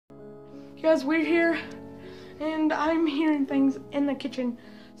guys, we're here, and I'm hearing things in the kitchen.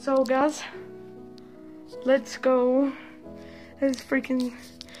 So, guys, let's go. There's freaking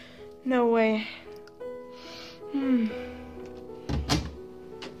no way.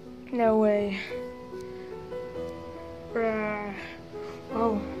 No way. Bruh.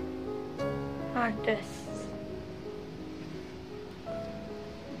 Oh. Not this.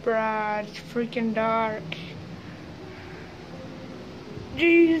 Bruh, it's freaking dark.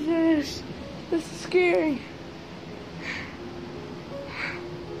 Jesus. This is scary.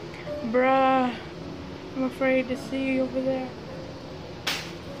 Bruh. I'm afraid to see over there.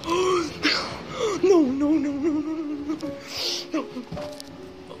 No, no, no, no, no, no, no.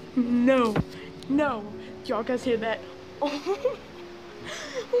 No. No. Y'all guys hear that? Oh.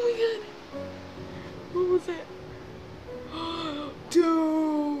 Oh my god. What was that?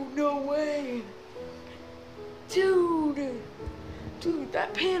 Dude, no way. Dude,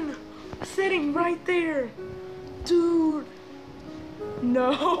 that pin was sitting right there. Dude.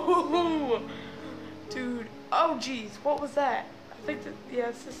 No. Dude. Oh jeez, what was that? I think that, yeah,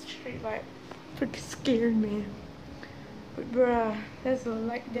 it's a street light. Freaking scared me. But bruh, there's a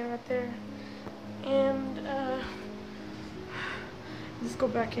light there right there. And let's go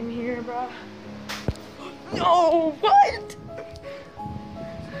back in here, bruh. No, what?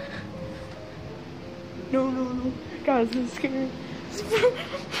 No, no, no. Guys, this is scary.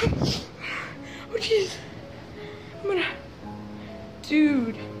 Oh jeez. I'm gonna.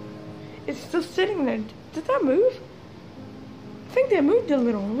 Dude, it's still sitting there. Did that move? I think that moved a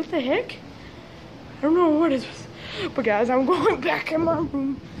little. What the heck? I don't know what it was. But guys, I'm going back in my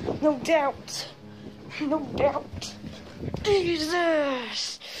room. No doubt. No doubt.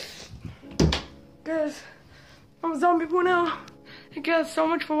 Jesus. Guys, I'm Zombie Bueno. Thank you guys so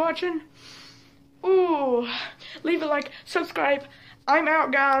much for watching. Ooh. Leave a like, subscribe. I'm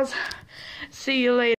out, guys. See you later.